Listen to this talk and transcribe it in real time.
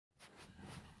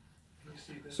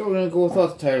So we're gonna go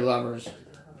without the tire levers.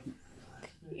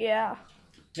 Yeah.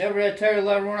 Never had a tire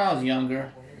lever when I was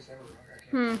younger.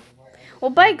 Well,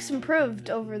 bikes improved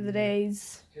over the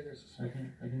days. I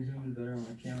can zoom in better on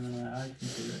my camera than my eyes can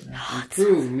see right now.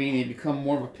 Improved, meaning they become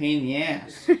more of a pain in the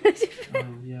ass. Oh,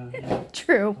 yeah.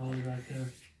 True. All the way back there.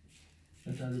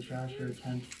 That's either trash or a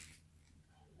tent.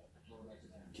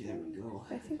 There we go.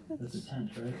 I think That's a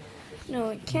tent, right? no,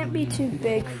 it can't be too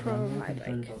big for my bike.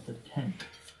 About the tent.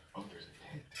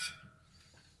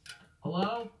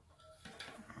 Hello?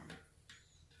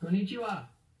 Konnichiwa.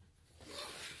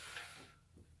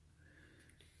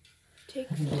 Take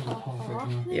the top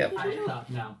off. Yep. Stop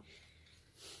now.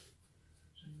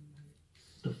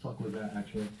 The fuck was that,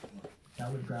 actually?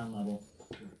 That was ground level.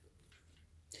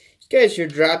 These guys here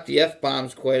dropped the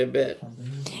F-bombs quite a bit.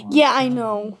 Yeah, I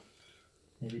know.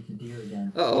 Maybe it's a deer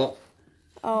again. Uh-oh.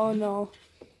 Oh no.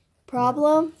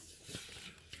 Problem?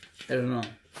 I don't know.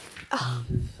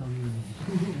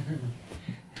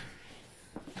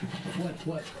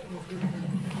 What?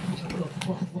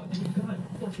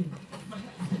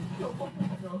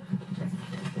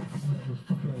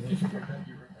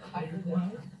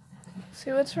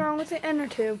 See what's wrong with the inner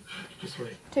tube. Just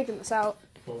wait. Taking this out.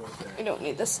 What was that? I don't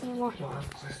need this anymore.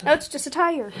 No, it's just a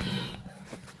tire.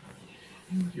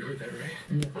 You heard that,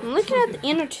 right? I'm looking at the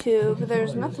inner tube.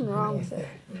 There's nothing wrong with it.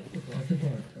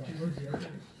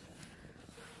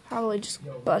 Probably just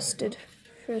busted.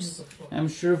 First. I'm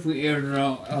sure if we aired it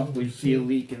out, we'd see a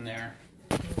leak in there.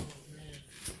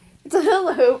 It's a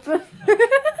hula hoop.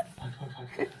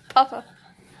 Papa.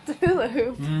 It's a hula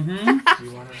hoop. Mm-hmm.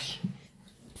 You want to...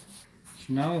 It's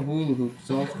now a hula hoop,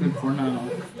 so it's good for now.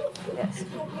 Yes.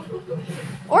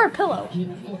 Or a pillow.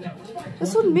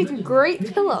 This would make a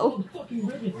great pillow.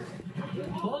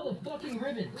 All the fucking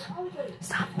ribbons!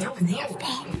 Stop dropping the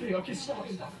F-bomb. Okay, stop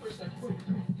for a second.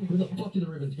 Where the fuck did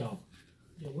the ribbons go?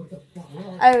 Yeah, what the fuck?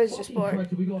 I was just bored.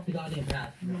 Did we go off the goddamn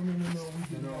path?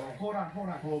 No. Hold on.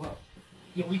 Hold up.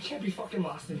 Yo, we can't be fucking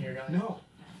lost in here, guys. No.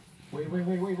 Wait. No.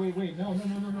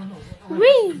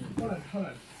 Whee! Hold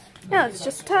on. No, it's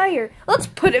just a tire. Let's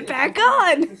put it back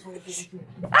on.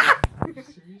 Ah!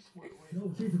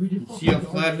 See how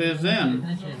flat it is in.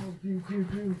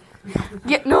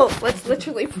 Yeah, no, let's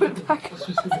literally put it back on.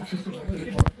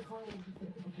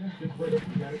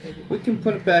 We can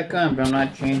put it back on, but I'm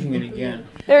not changing it again.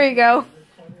 There you go.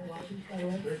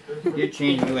 You're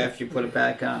changing it after you put it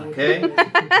back on, okay?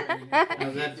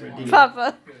 How's that for a deal?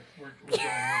 Papa.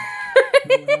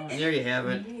 There you have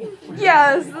it.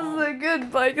 Yes, this is a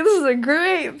good bike. This is a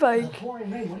great bike.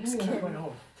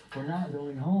 We're not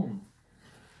going home.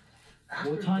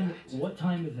 What time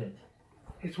is it?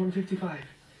 It's 1:55.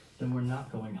 Then we're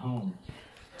not going home.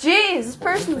 Jeez, this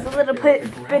person's a little bit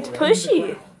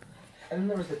pushy. And then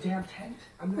there was the damn tent.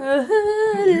 Alive.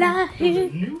 There was a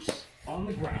noose on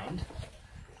the ground.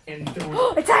 And there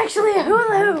was It's actually a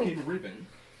hula hoop. fucking ribbon.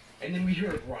 And then we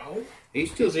hear a growl. Are you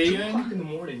still 2 o'clock videoing? in the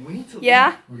morning. We need to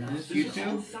Yeah, Is this leave. There's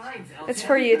YouTube? signs out it's there.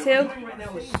 for you too. What we're doing right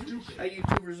now is stupid. Hi,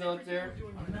 YouTubers out there.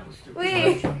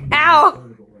 Wee. Ow.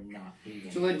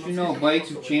 To let you know, bikes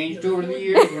have changed over the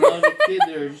years. When I was a kid,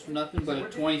 there was just nothing but a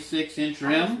 26-inch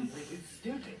rim.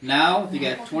 Now, they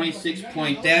got 26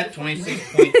 point that,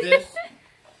 26 point this.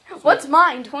 What's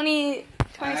mine? 26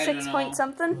 know. point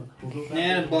something?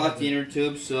 Nana bought the inner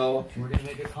tube, so We're gonna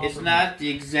make a call. it's not the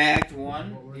exact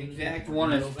one. The exact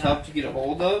one is tough to get a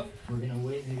hold of. We're gonna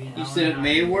wait maybe an He hour said and it a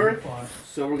may half work, before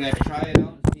so we're going to try it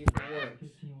out and see if it works.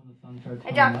 15 when the sun starts I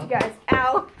coming dropped up. you guys.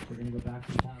 Ow. We're gonna go back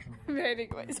to the path.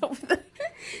 Anyways, over there.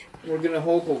 We're going to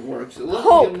hope it works. It looks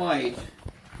Hope. like it might.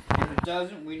 If it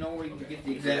doesn't, we know where you can get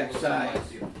the exact size.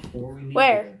 Before we leave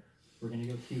Where? here, we're gonna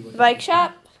go see what Bike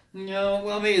shop? No,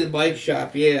 well, maybe the bike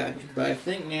shop, yeah. But I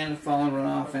think Nana found one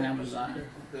off Amazon.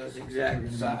 That's the exact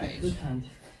the size. tent,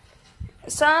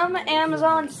 Some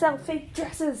Amazon sell fake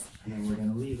dresses. and then we're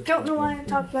gonna leave it. Don't know why I'm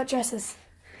talking about dresses.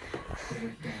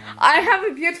 I have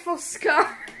a beautiful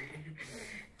scar.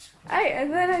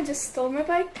 And then I just stole my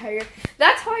bike tire.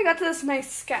 That's how I got this nice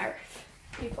scarf,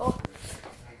 people.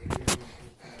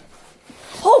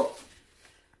 Oh!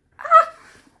 Ah!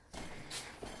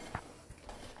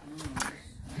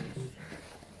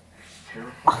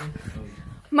 Oh,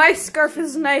 my scarf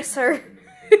is nicer.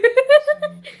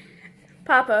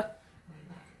 Papa,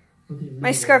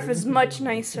 my scarf is much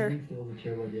nicer.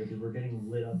 We're getting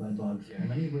lit up by bugs,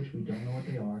 many of which we don't know what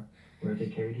they are, or if they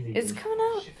carry diseases. It's coming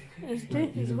out.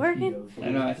 It's working. I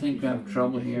know, I think I have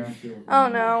trouble here. Oh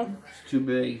no. It's too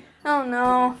big. Oh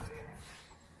no.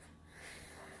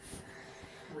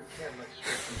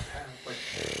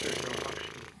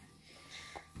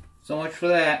 So much for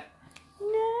that.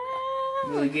 No.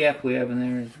 The gap we have in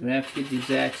there is we have to get the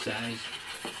exact size.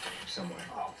 Somewhere.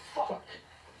 Oh, fuck.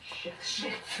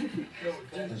 Shit.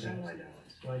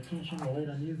 Well, I can't shine the light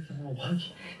on you because I'm gonna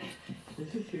watch.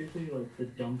 This is seriously like the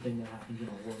dumb thing that happens in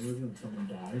a horror movie when someone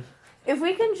dies. If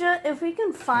we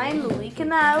can find the leak in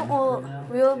that,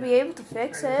 we'll be able to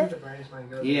fix it.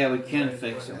 Yeah, we can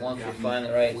fix it once we find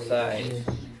the right size.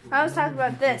 I was talking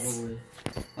about this.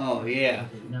 Oh yeah,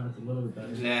 Now it's a little bit better.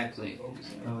 exactly.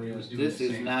 Oh yeah. This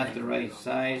is not the right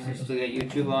size. You still got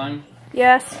YouTube on?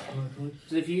 Yes.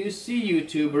 So if you see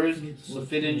YouTubers, will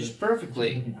fit in just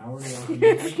perfectly. An hour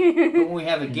But when we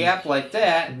have a gap like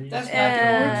that, that's not going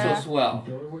to work so swell.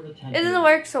 It doesn't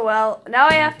work so well. Now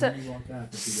I have to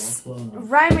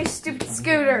ride my stupid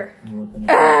scooter.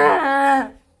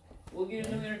 We'll get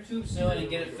a new inner tube soon and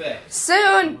get it fixed.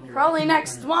 Soon, probably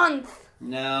next month.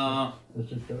 No,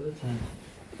 Let's just go to the tent.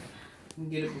 we'll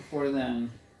get it before then.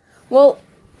 Well,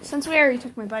 since we already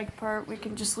took my bike apart, we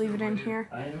can just leave it in here.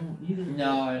 I don't either.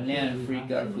 No, and Nana would freak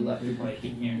out if we left your bike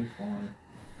in here.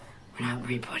 We're not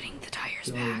re-putting the tires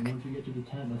So back. once you get to the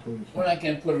tent, that's where we We're not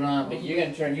going to put it on, but you're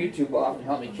going to turn YouTube off and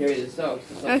help me carry this out.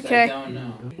 'Cause it's upside Okay. down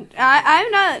now.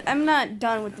 I'm not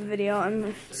done with the video.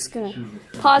 I'm just gonna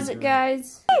pause it,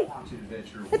 guys.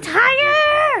 The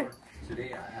tire!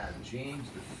 Today I have James,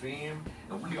 the fam,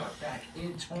 and we are back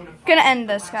in Tona. Gonna end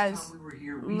this, guys.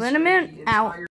 Liniment out.